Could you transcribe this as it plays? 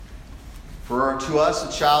For to us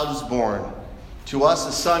a child is born, to us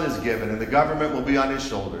a son is given, and the government will be on his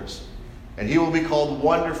shoulders. And he will be called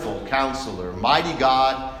Wonderful Counselor, Mighty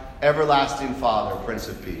God, Everlasting Father, Prince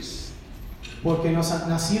of Peace. Porque nos ha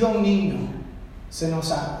nacido un niño, se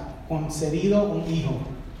nos ha concedido un hijo.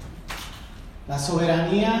 La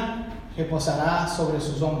soberanía reposará sobre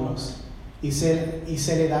sus hombros, y se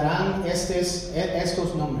le darán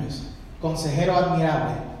estos nombres: Consejero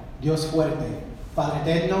admirable, Dios fuerte, Padre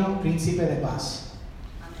eterno, Príncipe de paz.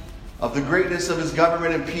 Of the greatness of his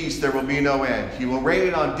government and peace there will be no end. He will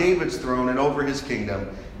reign on David's throne and over his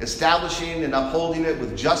kingdom, establishing and upholding it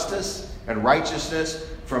with justice and righteousness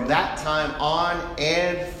from that time on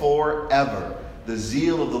and forever. The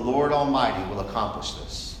zeal of the Lord Almighty will accomplish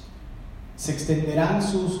this. Se extenderán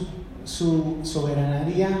su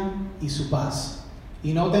soberanía y su paz,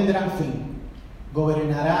 y no tendrán fin.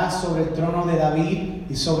 Gobernará sobre el trono de David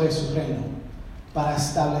y sobre su reino, para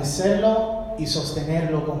establecerlo y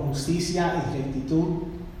sostenerlo con justicia y rectitud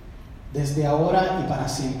desde ahora y para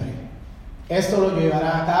siempre. Esto lo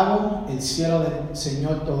llevará a cabo el cielo del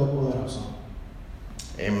Señor Todopoderoso.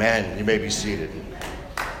 Amen. You may be seated.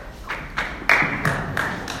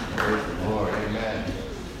 Praise the Lord. Amen.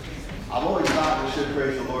 I've always thought we should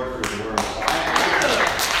praise the Lord for his word.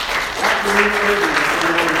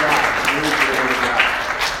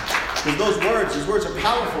 Because those words are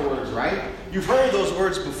powerful words, right? You've heard those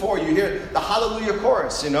words before. You hear the Hallelujah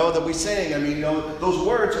chorus, that we sing. Those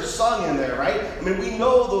words are sung in there, right? We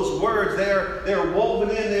know those words. They're woven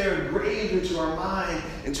in, they're engraved into our mind,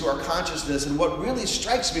 into our consciousness. And what really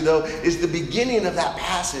strikes me, though, is the beginning of that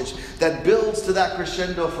passage that builds to that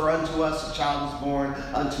crescendo. For unto us a child is born,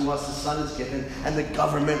 unto us a son is given, and the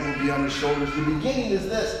government will be on his shoulders. The beginning is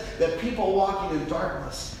this, that people walking in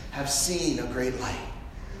darkness have seen a great light.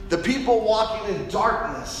 The people walking in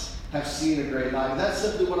darkness have seen a great light. And that's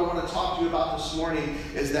simply what I want to talk to you about this morning,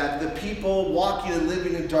 is that the people walking and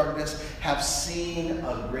living in darkness have seen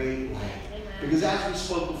a great light. Because as we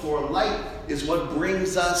spoke before, light is what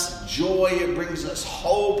brings us joy. It brings us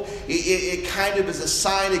hope. It kind of is a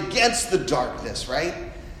sign against the darkness, right?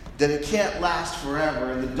 That it can't last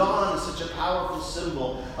forever. And the dawn is such a powerful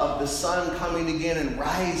symbol of the sun coming again and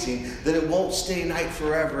rising, that it won't stay night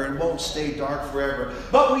forever. It won't stay dark forever.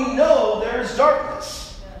 But we know there's darkness.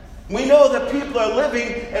 We know that people are living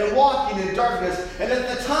and walking in darkness. And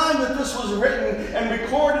at the time that this was written and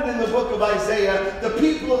recorded in the book of Isaiah, the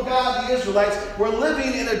people of God, the Israelites, were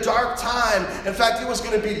living in a dark time. In fact, it was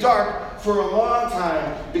going to be dark for a long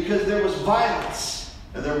time, because there was violence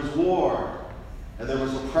and there was war. And there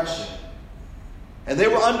was oppression. And they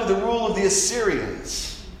were under the rule of the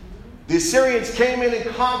Assyrians. The Assyrians came in and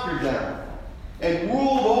conquered them and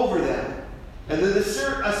ruled over them. And the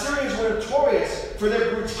Assyrians were notorious for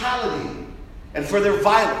their brutality and for their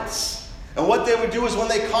violence. And what they would do is, when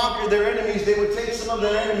they conquered their enemies, they would take some of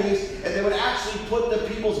their enemies and they would actually put the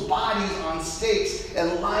people's bodies on stakes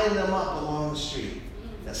and line them up along the street.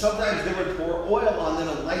 And sometimes they would pour oil on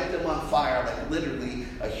them and light them on fire, like literally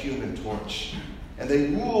a human torch. And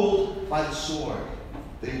they ruled by the sword.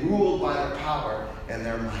 They ruled by their power and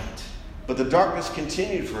their might. But the darkness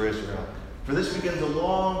continued for Israel. For this begins a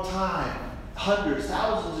long time, hundreds,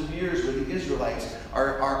 thousands of years, where the Israelites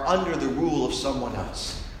are under the rule of someone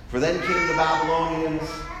else. For then came the Babylonians,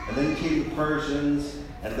 and then came the Persians,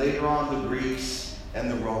 and later on the Greeks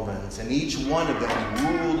and the Romans. And each one of them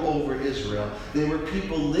ruled over Israel. They were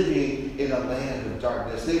people living in a land of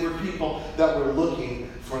darkness. They were people that were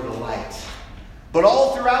looking for the light. But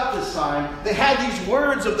all throughout this time, they had these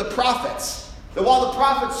words of the prophets. That while the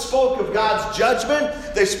prophets spoke of God's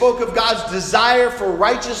judgment, they spoke of God's desire for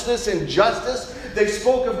righteousness and justice. They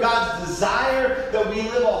spoke of God's desire that we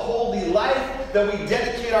live a holy life, that we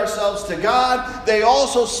dedicate ourselves to God. They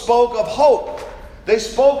also spoke of hope. They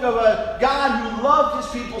spoke of a God who loved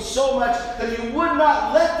his people so much that he would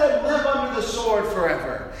not let them live under the sword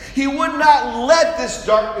forever. He would not let this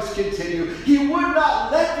darkness continue. He would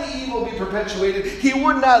not let the evil be perpetuated. He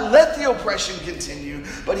would not let the oppression continue.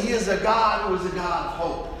 But he is a God who is a God of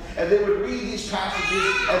hope. And they would read these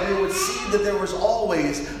passages and they would see that there was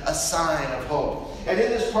always a sign of hope. And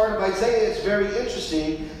in this part of Isaiah, it's very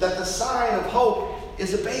interesting that the sign of hope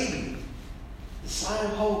is a baby. The sign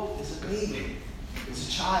of hope is a baby. It's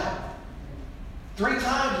a child. 3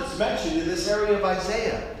 times it's mentioned in this area of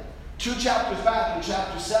Isaiah. 2 chapters back in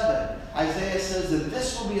chapter 7, Isaiah says that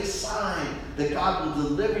this will be a sign that God will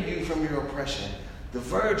deliver you from your oppression. The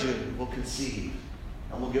virgin will conceive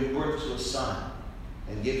and will give birth to a son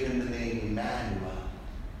and give him the name Emmanuel,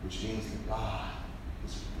 which means that God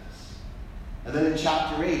is with us. And then in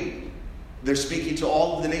chapter 8, They're speaking to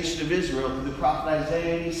all of the nation of Israel through the prophet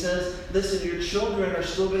Isaiah, and he says, listen, your children are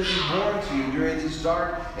still going to be born to you during these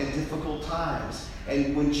dark and difficult times.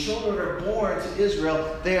 And when children are born to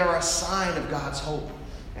Israel, they are a sign of God's hope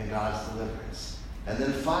and God's deliverance. And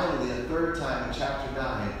then finally, a third time in chapter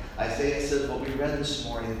 9, Isaiah says what we read this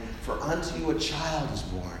morning, for unto you a child is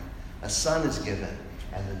born, a son is given,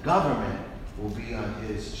 and the government will be on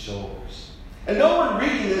his shoulders. And no one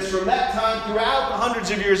reading this from that time throughout the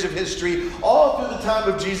hundreds of years of history, all through the time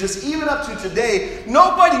of Jesus, even up to today,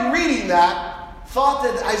 nobody reading that thought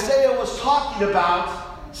that Isaiah was talking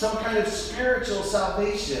about some kind of spiritual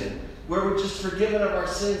salvation where we're just forgiven of our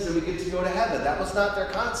sins and we get to go to heaven. That was not their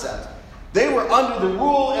concept. They were under the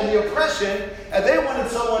rule and the oppression, and they wanted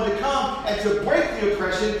someone to come and to break the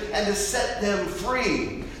oppression and to set them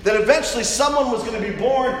free. That eventually someone was going to be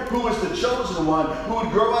born who was the chosen one, who would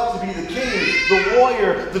grow up to be the king, the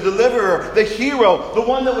warrior, the deliverer, the hero, the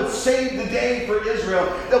one that would save the day for Israel,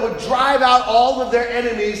 that would drive out all of their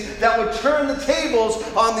enemies, that would turn the tables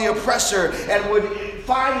on the oppressor, and would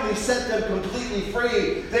finally set them completely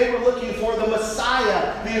free. They were looking for the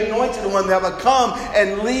Messiah, the anointed one that would come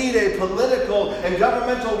and lead a political and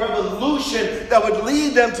governmental revolution that would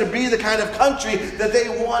lead them to be the kind of country that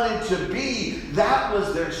they wanted to be. That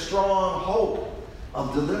was their strong hope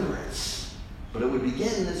of deliverance. But it would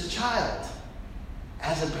begin as a child,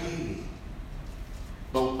 as a baby.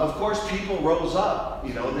 But of course, people rose up,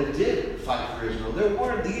 that did fight for Israel. There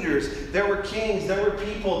were leaders, there were kings, there were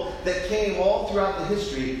people that came all throughout the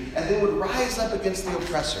history, and they would rise up against the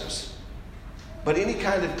oppressors. But any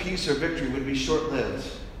kind of peace or victory would be short-lived,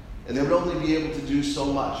 and they would only be able to do so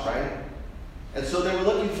much, right? And so they were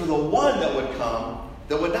looking for the one that would come,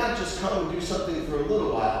 that would not just come and do something for a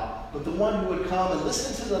little while, but the one who would come and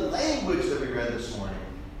listen to the language that we read this morning,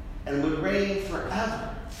 and would reign forever.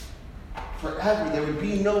 Forever. There would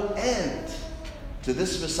be no end to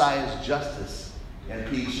this Messiah's justice and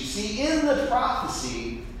peace. You see, in the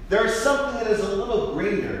prophecy, there is something that is a little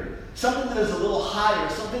greater, something that is a little higher,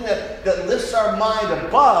 something that lifts our mind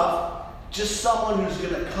above just someone who's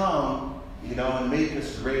going to come, and make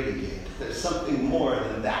us great again. There's something more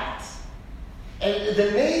than that. And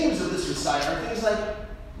the names of this Messiah are things like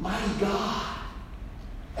Mighty God,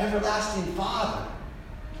 Everlasting Father,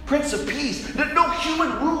 Prince of Peace. No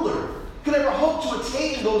human ruler could ever hope to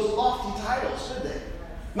attain those lofty titles, could they?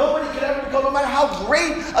 Nobody could ever become, no matter how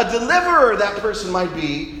great a deliverer that person might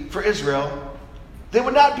be for Israel, they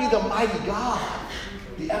would not be the Mighty God,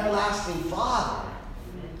 the Everlasting Father.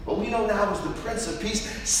 What we know now is the Prince of Peace.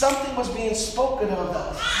 Something was being spoken of that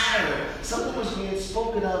was higher. Something was being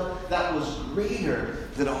spoken of that was greater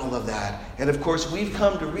than all of that. And of course, we've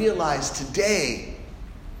come to realize today,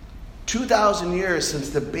 2,000 years since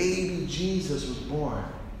the baby Jesus was born,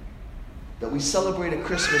 that we celebrate at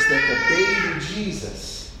Christmas that the baby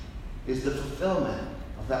Jesus is the fulfillment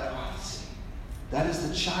of that prophecy. That is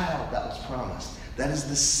the child that was promised. That is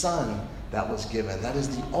the son that was given. That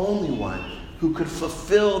is the only one who could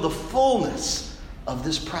fulfill the fullness of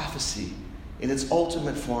this prophecy in its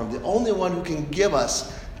ultimate form. The only one who can give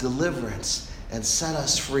us deliverance and set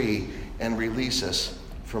us free and release us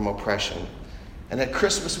from oppression. And at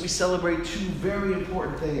Christmas, we celebrate two very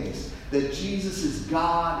important things. That Jesus is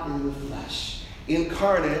God in the flesh.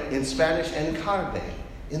 Incarnate, in Spanish, encarne,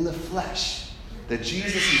 in the flesh. That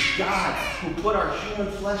Jesus is God who put our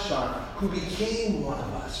human flesh on, who became one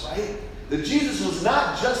of us, right? That Jesus was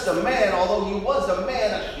not just a man, although he was a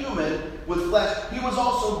man, a human with flesh. He was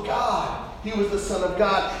also God. He was the Son of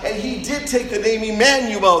God. And he did take the name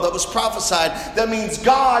Emmanuel that was prophesied. That means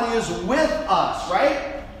God is with us,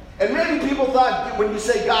 right? And maybe people thought when you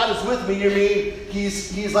say God is with me, you mean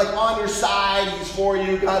he's like on your side, he's for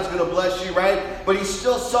you, God's going to bless you, right? But he's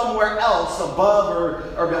still somewhere else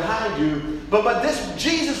above or behind you. But this,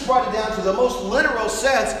 Jesus brought it down to the most literal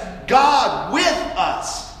sense, God with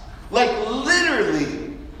us. Like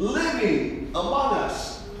literally living among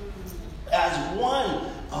us as one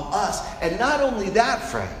of us. And not only that,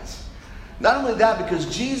 friends, not only that,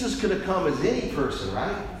 because Jesus could have come as any person,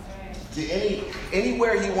 right? To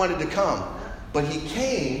anywhere he wanted to come. But he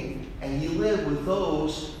came and he lived with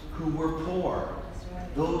those who were poor,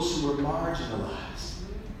 those who were marginalized.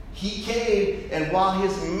 He came, and while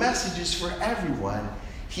his message is for everyone,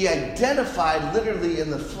 he identified literally in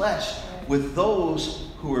the flesh with those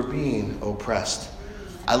who were being oppressed.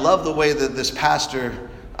 I love the way that this pastor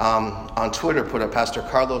on Twitter put it, Pastor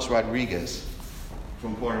Carlos Rodriguez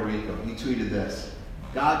from Puerto Rico. He tweeted this: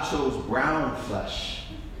 God chose brown flesh.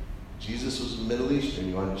 Jesus was Middle Eastern,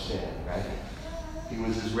 you understand, right? He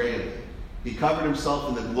was Israeli. He covered himself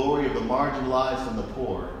in the glory of the marginalized and the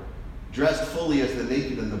poor, dressed fully as the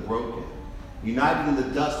naked and the broken. United in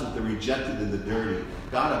the dust with the rejected and the dirty.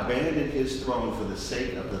 God abandoned his throne for the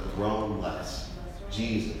sake of the throneless.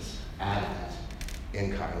 Jesus, Advent,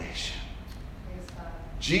 incarnation.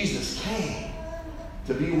 Jesus came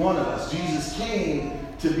to be one of us. Jesus came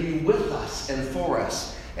to be with us and for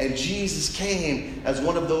us. And Jesus came as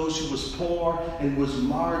one of those who was poor and was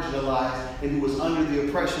marginalized and who was under the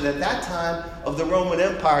oppression at that time of the Roman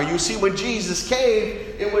Empire. You see, when Jesus came,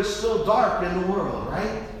 it was still dark in the world,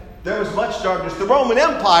 right? There was much darkness. The Roman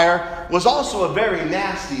Empire was also a very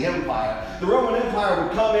nasty empire. The Roman Empire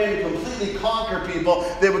would come in and completely conquer people.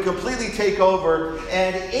 They would completely take over.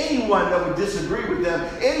 And anyone that would disagree with them,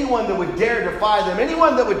 anyone that would dare defy them,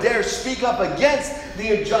 anyone that would dare speak up against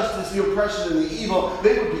the injustice, the oppression, and the evil,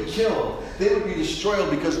 they would be killed. They would be destroyed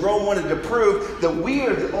because Rome wanted to prove that we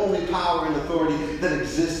are the only power and authority that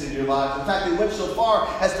exists in your lives. In fact, they went so far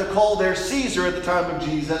as to call their Caesar at the time of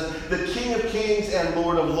Jesus the King of Kings and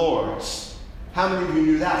Lord of Lords. How many of you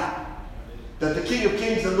knew that? That the King of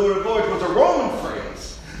Kings and Lord of Lords was a Roman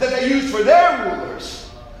phrase that they used for their rulers.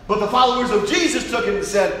 But the followers of Jesus took it and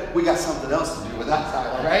said, we got something else to do with that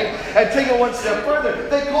title, right? And take it one step further.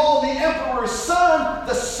 They called the emperor's son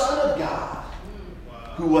the Son of God,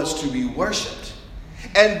 who was to be worshipped.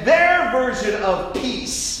 And their version of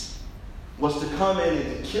peace was to come in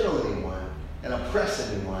and to kill anyone and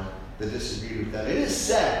oppress anyone that disagreed with them. It is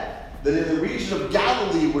said that in the region of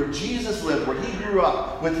Galilee where Jesus lived, where he grew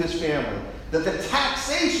up with his family, that the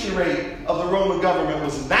taxation rate of the Roman government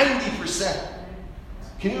was 90%.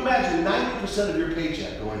 Can you imagine 90% of your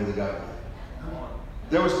paycheck going to the government?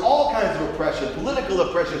 There was all kinds of oppression, political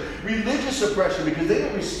oppression, religious oppression, because they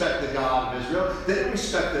didn't respect the God of Israel. They didn't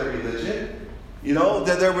respect their religion. You know,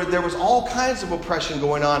 there was all kinds of oppression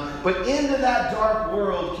going on. But into that dark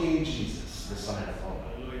world came Jesus, the Son of God.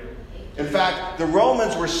 In fact, the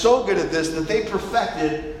Romans were so good at this that they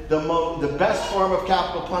perfected the best form of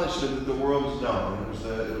capital punishment that the world has known.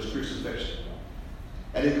 It was crucifixion.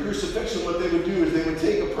 And in crucifixion, what they would do is they would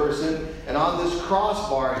take a person, and on this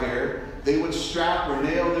crossbar here, they would strap or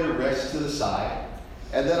nail their wrists to the side.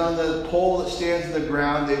 And then on the pole that stands in the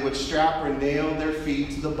ground, they would strap or nail their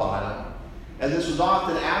feet to the bottom. And this was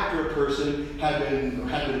often after a person had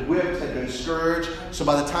been whipped, had been scourged. So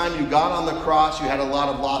by the time you got on the cross, you had a lot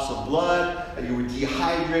of loss of blood, and you were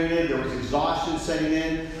dehydrated, there was exhaustion setting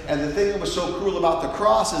in. And the thing that was so cruel about the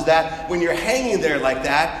cross is that when you're hanging there like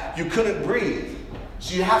that, you couldn't breathe.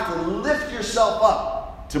 So you have to lift yourself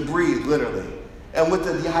up to breathe, literally. And with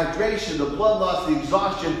the dehydration, the blood loss, the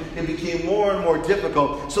exhaustion, it became more and more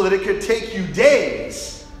difficult so that it could take you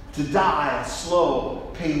days to die a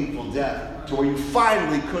slow, painful death to where you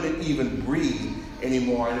finally couldn't even breathe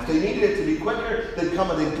anymore. And if they needed it to be quicker, they'd come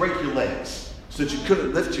and they'd break your legs so that you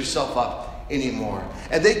couldn't lift yourself up anymore.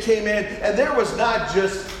 And they came in, and there was not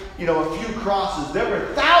just, a few crosses. There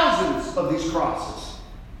were thousands of these crosses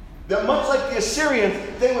that, much like the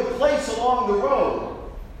Assyrians, they would place along the road.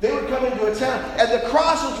 They would come into a town, and the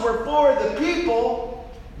crosses were for the people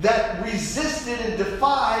that resisted and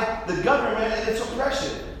defied the government and its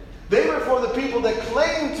oppression. They were for the people that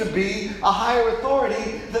claimed to be a higher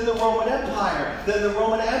authority than the Roman Empire, than the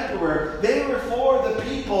Roman emperor. They were for the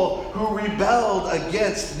people who rebelled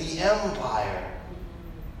against the empire.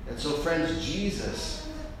 And so, friends, Jesus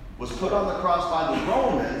was put on the cross by the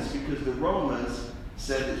Romans because the Romans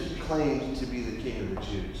said that he claimed to be the king of the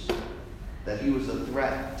Jews, that he was a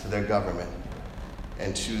threat to their government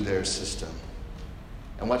and to their system.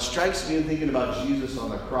 And what strikes me in thinking about Jesus on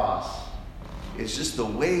the cross is just the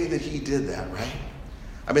way that he did that, right?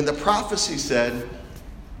 I mean, the prophecy said,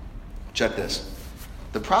 check this.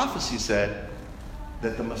 The prophecy said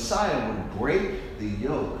that the Messiah would break the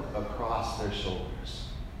yoke across their shoulders.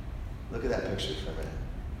 Look at that picture for a minute.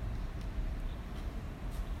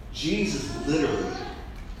 Jesus literally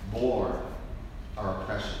bore our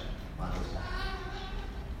oppression on his back.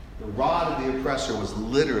 The rod of the oppressor was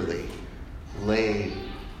literally laid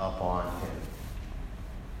upon him.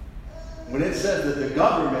 When it says that the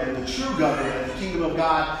government, the true government, the kingdom of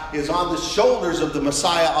God is on the shoulders of the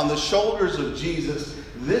Messiah, on the shoulders of Jesus,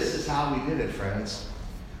 this is how we did it, friends.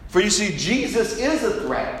 For you see, Jesus is a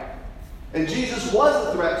threat. And Jesus was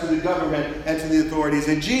a threat to the government and to the authorities.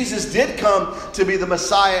 And Jesus did come to be the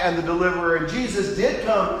Messiah and the deliverer. And Jesus did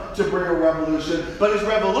come to bring a revolution. But his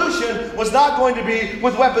revolution was not going to be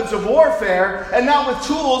with weapons of warfare and not with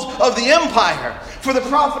tools of the empire. For the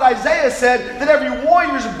prophet Isaiah said that every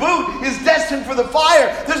warrior's boot is destined for the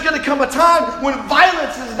fire. There's going to come a time when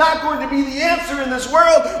violence is not going to be the answer in this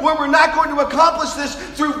world, where we're not going to accomplish this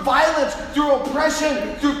through violence, through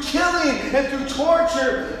oppression, through killing, and through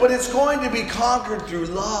torture, but it's going to be conquered through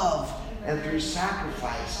love and through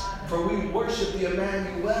sacrifice For we worship the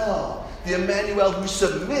Emmanuel who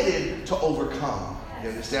submitted to overcome. You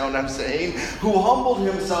understand what I'm saying? Who humbled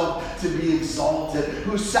himself to be exalted,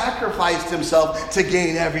 who sacrificed himself to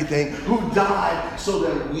gain everything, who died so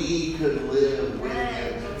that we could live with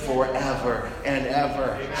him forever and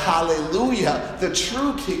ever. Hallelujah. The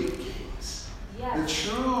true King of Kings, the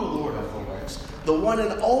true Lord of Lords, the one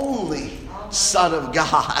and only Son of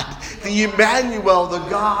God, the Emmanuel, the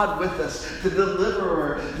God with us, the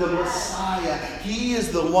deliverer, the Messiah. He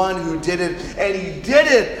is the one who did it, and he did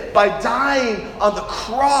it by dying on the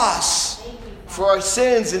cross for our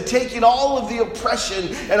sins and taking all of the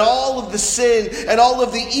oppression and all of the sin and all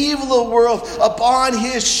of the evil of the world upon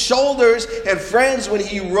his shoulders. And friends, when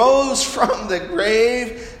he rose from the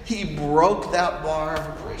grave, he broke that bar of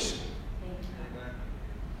oppression.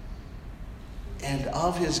 And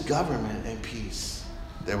of his government and peace,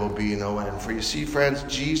 there will be no end. For you see, friends,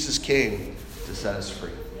 Jesus came to set us free.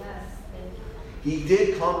 He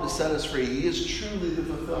did come to set us free. He is truly the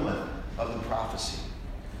fulfillment of the prophecy.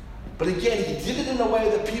 But again, he did it in a way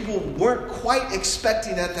that people weren't quite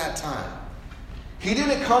expecting at that time. He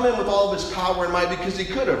didn't come in with all of his power and might because he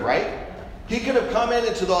could have, right? He could have come in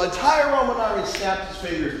into the entire Roman army, snapped his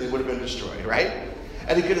fingers, and they would have been destroyed, right?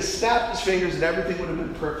 And he could have snapped his fingers and everything would have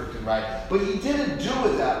been perfect and right. But he didn't do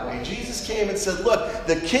it that way. Jesus came and said, look,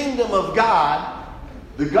 the kingdom of God,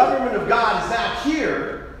 the government of God is not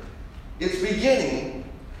here. It's beginning,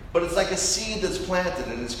 but it's like a seed that's planted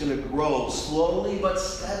and it's going to grow slowly but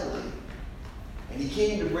steadily. And he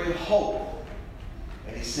came to bring hope.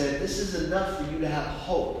 And he said, this is enough for you to have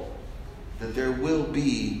hope that there will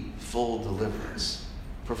be full deliverance.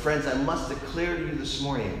 For friends, I must declare to you this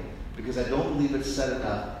morning, because I don't believe it's said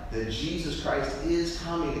enough, that Jesus Christ is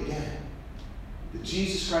coming again. That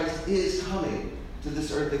Jesus Christ is coming to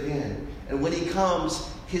this earth again. And when he comes,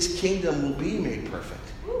 his kingdom will be made perfect.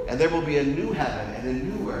 And there will be a new heaven and a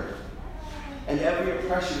new earth. And every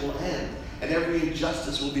oppression will end. And every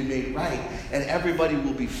injustice will be made right. And everybody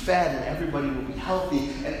will be fed. And everybody will be healthy.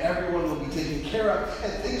 And everyone will be taken care of.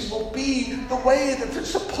 And things will be the way that they're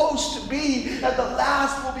supposed to be. And the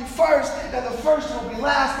last will be first. And the first will be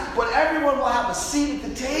last. But everyone will have a seat at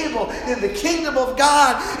the table in the kingdom of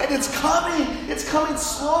God. And it's coming. It's coming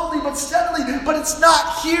slowly but steadily. But it's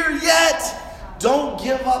not here yet. Don't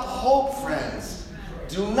give up hope, friends.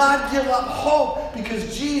 Do not give up hope,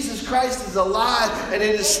 because Jesus Christ is alive and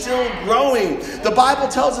it is still growing. The Bible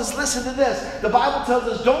tells us, listen to this. The Bible tells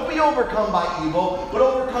us, don't be overcome by evil, but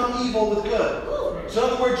overcome evil with good. So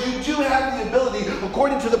in other words, you do have the ability,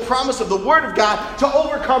 according to the promise of the Word of God, to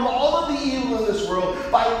overcome all of the evil in this world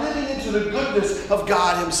by living into the goodness of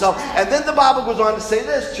God himself. And then the Bible goes on to say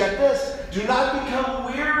this, check this. Do not become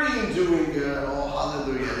weary in doing good. Oh,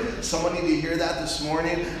 hallelujah. Someone need to hear that this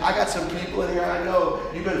morning. I got some people in here, I know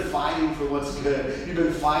you've been fighting for what's good. You've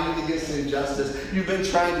been fighting against injustice. You've been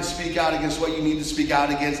trying to speak out against what you need to speak out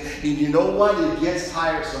against. And you know what? It gets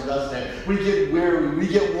tiresome, doesn't it? We get weary. We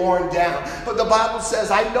get worn down. But the Bible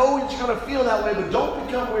says, I know you're going to feel that way, but don't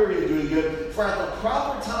become weary in doing good. For at the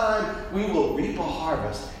proper time, we will reap a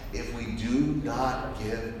harvest if we do not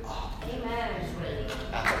give up. Amen.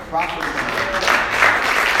 At the proper time.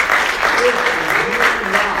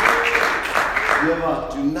 Give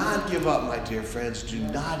up. Do not give up, my dear friends. Do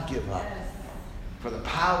not give up. For the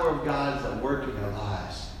power of God is at work in our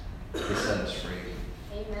lives to set us free.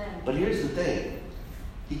 Amen. But here's the thing.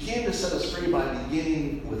 He came to set us free by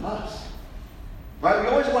beginning with us. Right? We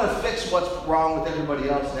always want to fix what's wrong with everybody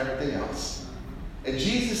else and everything else. And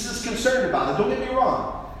Jesus is concerned about it. Don't get me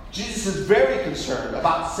wrong. Jesus is very concerned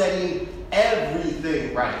about setting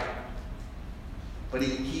everything right. But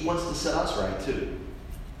he wants to set us right too.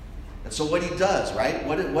 And so what he does, right?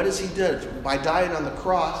 What does he do? By dying on the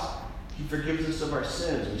cross, he forgives us of our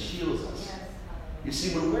sins and heals us. Yes. You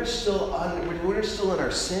see, when we're still in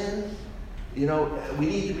our sin, we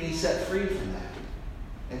need to be set free from that.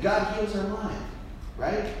 And God heals our mind,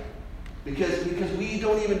 right? Because we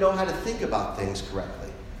don't even know how to think about things correctly.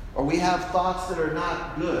 Or we have thoughts that are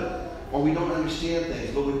not good. Or we don't understand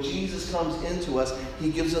things. But when Jesus comes into us, he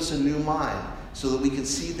gives us a new mind, so that we can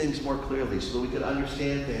see things more clearly, so that we can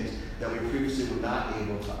understand things that we previously were not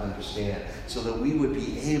able to understand, so that we would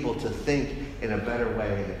be able to think in a better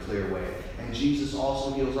way, in a clear way. And Jesus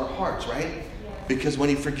also heals our hearts, right? Because when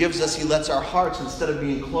he forgives us, he lets our hearts, instead of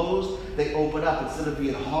being closed, they open up. Instead of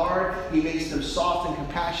being hard, he makes them soft and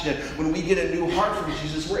compassionate. When we get a new heart from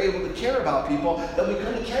Jesus, we're able to care about people that we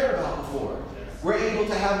couldn't care about before. We're able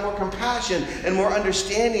to have more compassion and more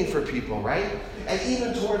understanding for people, right? And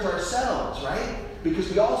even towards ourselves, right?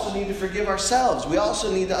 because we also need to forgive ourselves. We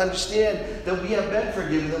also need to understand that we have been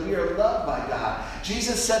forgiven, that we are loved by God.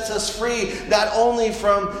 Jesus sets us free not only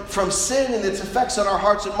from sin and its effects on our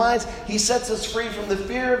hearts and minds, he sets us free from the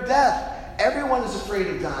fear of death. Everyone is afraid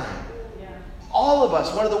of dying. All of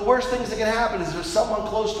us. One of the worst things that can happen is if someone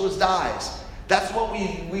close to us dies. That's what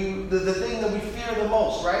the thing that we fear the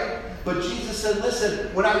most, right? But Jesus said,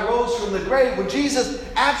 listen, when I rose from the grave, when Jesus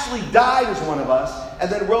actually died as one of us and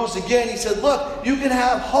then rose again, he said, look, you can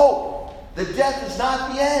have hope. That death is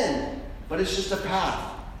not the end, but it's just a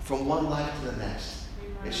path from one life to the next.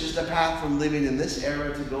 It's just a path from living in this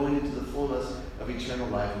era to going into the fullness of eternal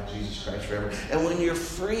life with Jesus Christ forever. And when you're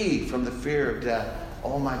free from the fear of death,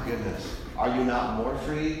 oh my goodness, are you not more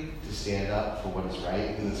free to stand up for what is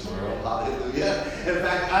right in this world? Hallelujah. In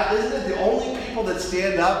fact, isn't it the only people that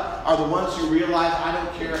stand up are the ones who realize, I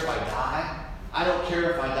don't care if I die. I don't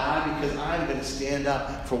care if I die because I'm going to stand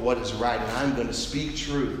up for what is right and I'm going to speak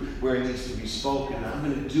truth where it needs to be spoken. And I'm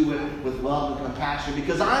going to do it with love and compassion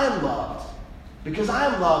because I am loved. Because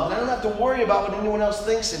I'm loved and I don't have to worry about what anyone else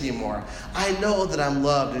thinks anymore. I know that I'm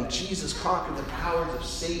loved and Jesus conquered the powers of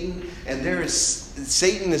Satan, and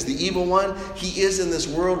Satan is the evil one. He is in this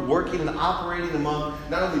world working and operating among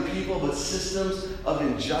not only people but systems of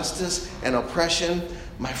injustice and oppression.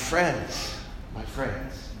 My friends,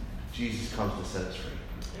 Jesus comes to set us free.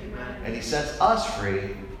 Amen. And he sets us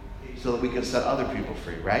free so that we can set other people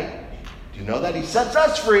free, right? Do you know that? He sets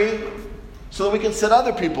us free so that we can set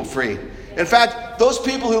other people free. In fact, those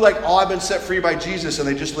people who I've been set free by Jesus and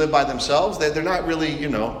they just live by themselves, they're not really,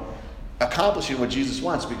 accomplishing what Jesus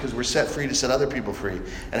wants because we're set free to set other people free.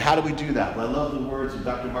 And how do we do that? Well, I love the words of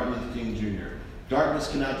Dr. Martin Luther King Jr. Darkness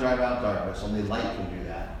cannot drive out darkness. Only light can do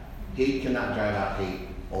that. Hate cannot drive out hate.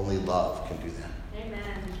 Only love can do that.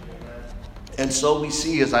 Amen. And so we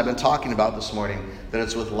see, as I've been talking about this morning, that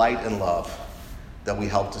it's with light and love that we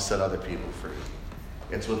help to set other people free.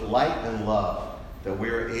 It's with light and love that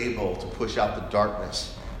we're able to push out the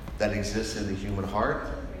darkness that exists in the human heart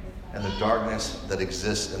and the darkness that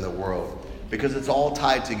exists in the world. Because it's all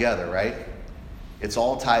tied together, right? It's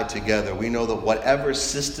all tied together. We know that whatever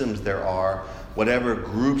systems there are, whatever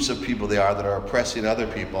groups of people they are that are oppressing other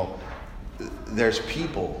people, there's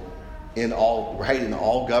people in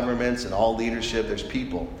all governments and all leadership, there's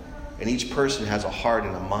people. And each person has a heart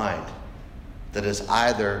and a mind that is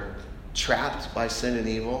either trapped by sin and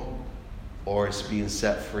evil or it's being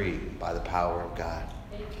set free by the power of God.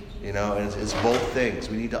 And it's both things.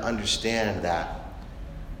 We need to understand that.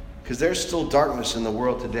 Because there's still darkness in the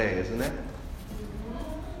world today, isn't there?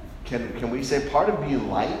 Can we say part of being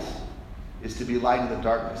light is to be light in the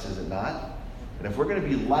darkness, is it not? And if we're going to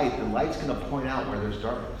be light, then light's going to point out where there's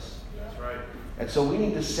darkness. That's right. And so we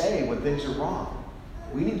need to say when things are wrong.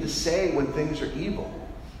 We need to say when things are evil.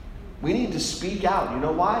 We need to speak out. You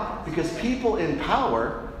know why? Because people in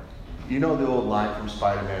power, you know the old line from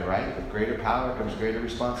Spider-Man, right? With greater power comes greater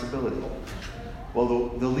responsibility. Well,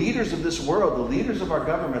 the leaders of this world, the leaders of our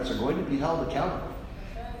governments are going to be held accountable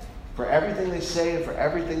for everything they say and for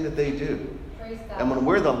everything that they do. And when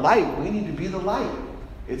we're the light, we need to be the light.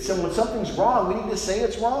 When something's wrong, we need to say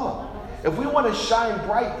it's wrong. If we want to shine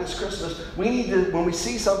bright this Christmas, we need to, when we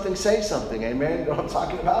see something, say something. Amen? You know what I'm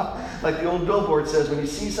talking about? Like the old billboard says, when you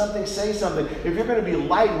see something, say something. If you're going to be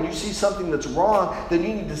light and you see something that's wrong, then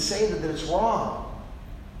you need to say that it's wrong.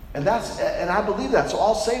 And I believe that. So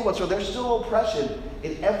I'll say there's still oppression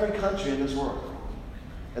in every country in this world.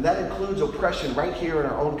 And that includes oppression right here in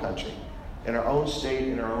our own country, in our own state,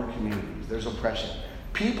 in our own communities. There's oppression.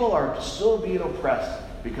 People are still being oppressed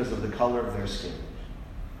because of the color of their skin,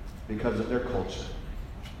 because of their culture,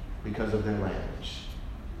 because of their language.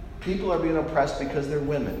 People are being oppressed because they're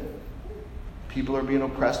women. People are being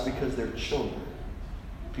oppressed because they're children.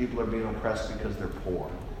 People are being oppressed because they're poor.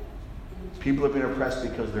 People are being oppressed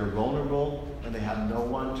because they're vulnerable and they have no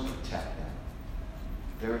one to protect them.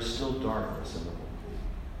 There is still darkness in the world.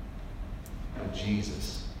 But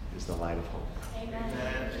Jesus is the light of hope.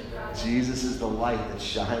 Amen. Jesus is the light that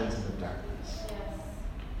shines in the darkness.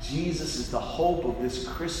 Jesus is the hope of this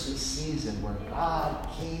Christmas season where God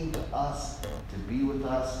came to us to be with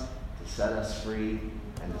us, to set us free,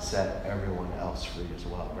 and to set everyone else free as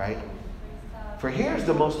well, right? For here's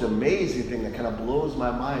the most amazing thing that kind of blows my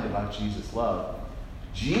mind about Jesus' love.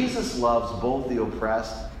 Jesus loves both the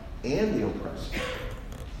oppressed and the oppressed.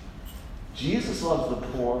 Jesus loves the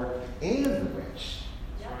poor and the rich.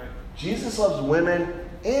 Jesus loves women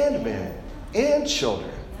and men and children.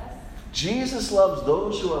 Jesus loves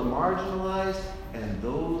those who are marginalized and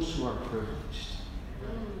those who are privileged.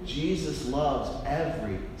 Jesus loves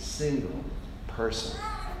every single person.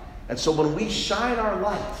 And so when we shine our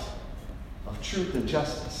light of truth and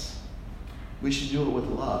justice, we should do it with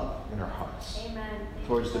love in our hearts. Amen.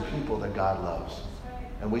 Towards the people that God loves.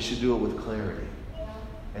 And we should do it with clarity.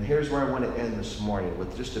 And here's where I want to end this morning,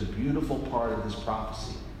 with just a beautiful part of this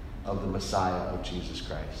prophecy of the Messiah of Jesus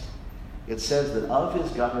Christ. It says that of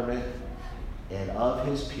his government and of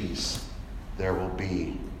his peace there will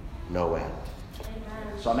be no end.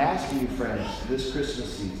 So I'm asking you, friends, this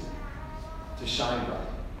Christmas season to shine bright,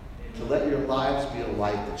 to let your lives be a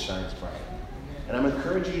light that shines bright. And I'm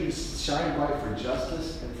encouraging you to shine bright for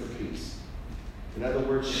justice and for peace. In other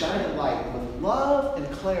words, shine a light with love and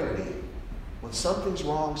clarity. When something's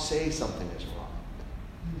wrong, say something is wrong.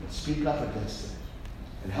 And speak up against it.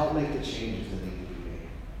 And help make the changes that need to be made.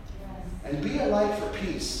 And be a light for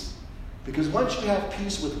peace. Because once you have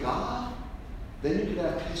peace with God, then you can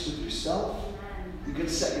have peace with yourself. You can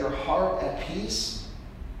set your heart at peace.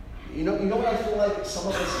 You know what I feel like some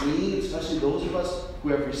of us need, especially those of us who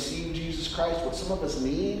have received Jesus Christ, what some of us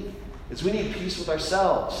need is we need peace with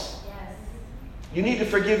ourselves. Yes. You need to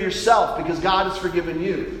forgive yourself because God has forgiven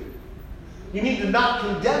you. You need to not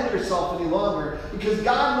condemn yourself any longer because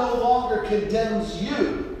God no longer condemns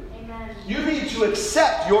you. Amen. You need to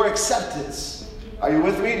accept your acceptance. Are you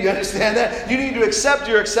with me? Do you understand that? You need to accept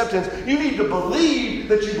your acceptance. You need to believe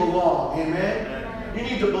that you belong. Amen? You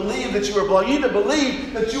need to believe that you are belong. You need to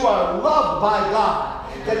believe that you are loved by God.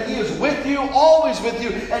 That He is with you, always with you,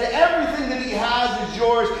 and everything that He has is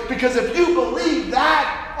yours. Because if you believe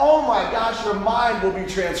that, oh my gosh, your mind will be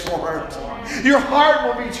transformed. Your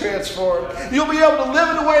heart will be transformed. You'll be able to live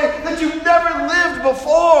in a way that you've never lived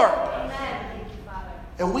before. Amen. Thank you, Father.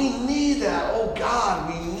 And we need that. Oh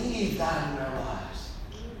God, we need that in our lives.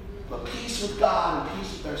 But peace with God and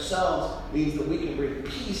peace with ourselves means that we can bring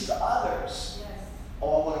peace to others. Yes.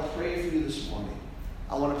 Oh, I want to pray for you this morning.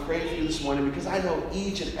 I want to pray for you this morning because I know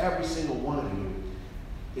each and every single one of you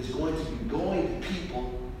is going to be going to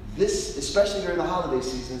people, this, especially during the holiday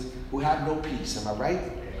seasons, who have no peace. Am I right?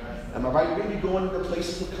 Am I right? You're going to be going into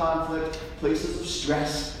places of conflict, places of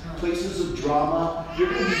stress, places of drama. You're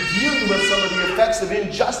going to be dealing with some of the effects of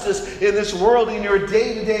injustice in this world in your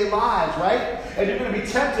day-to-day lives, right? And you're going to be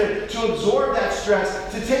tempted to absorb that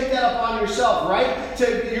stress, to take that upon yourself, right?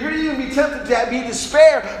 You're going to even be tempted to be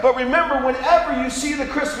despair. But remember, whenever you see the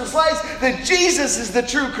Christmas lights, that Jesus is the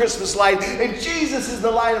true Christmas light, and Jesus is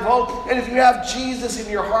the light of hope. And if you have Jesus in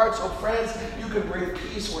your hearts, oh friends, you can bring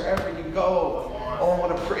peace wherever you go. Oh, I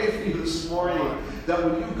want to pray for you this morning that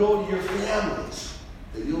when you go to your families,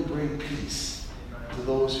 that you'll bring peace to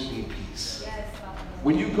those who need peace. Yes, Father.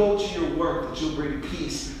 When you go to your work, that you'll bring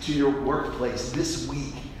peace to your workplace this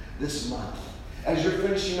week, this month. As you're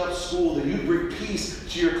finishing up school, that you bring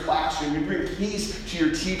peace to your classroom. You bring peace to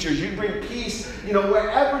your teachers. You bring peace,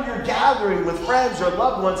 wherever you're gathering with friends or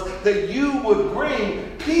loved ones, that you would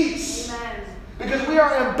bring peace. Amen. Because we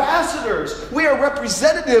are ambassadors. We are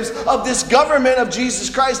representatives of this government of Jesus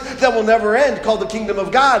Christ that will never end, called the kingdom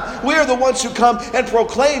of God. We are the ones who come and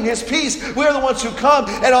proclaim His peace. We are the ones who come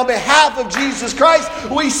and on behalf of Jesus Christ,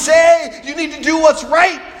 we say you need to do what's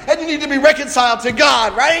right and you need to be reconciled to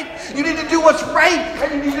God, right? You need to do what's right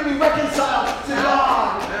and you need to be reconciled to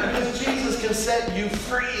God. Because Jesus can set you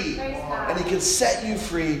free. And He can set you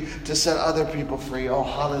free to set other people free. Oh,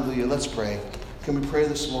 hallelujah. Let's pray. Can we pray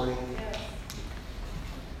this morning?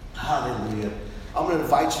 Hallelujah. I'm going to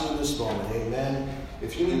invite you in this moment. Amen.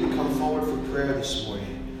 If you need to come forward for prayer this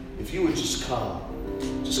morning, if you would just come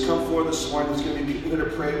forward this morning. There's going to be people that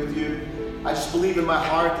are praying with you. I just believe in my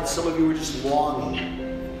heart that some of you are just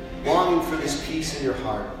longing for this peace in your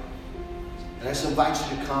heart. And I just invite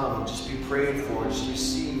you to come and just be prayed for, just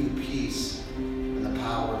receive the peace and the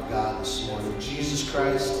power of God this morning. Jesus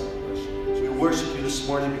Christ, we worship you this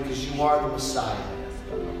morning because you are the Messiah.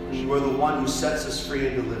 You are the one who sets us free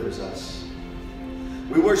and delivers us.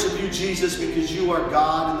 We worship you, Jesus, because you are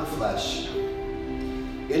God in the flesh.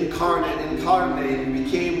 Incarnate, and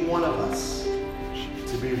became one of us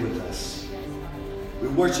to be with us. We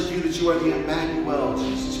worship you that you are the Emmanuel,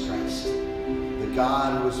 Jesus Christ, the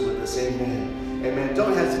God who is with us. Amen. Amen.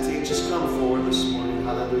 Don't hesitate. Just come forward this morning.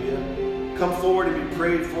 Hallelujah. Come forward and be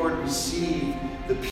prayed for and receive the peace.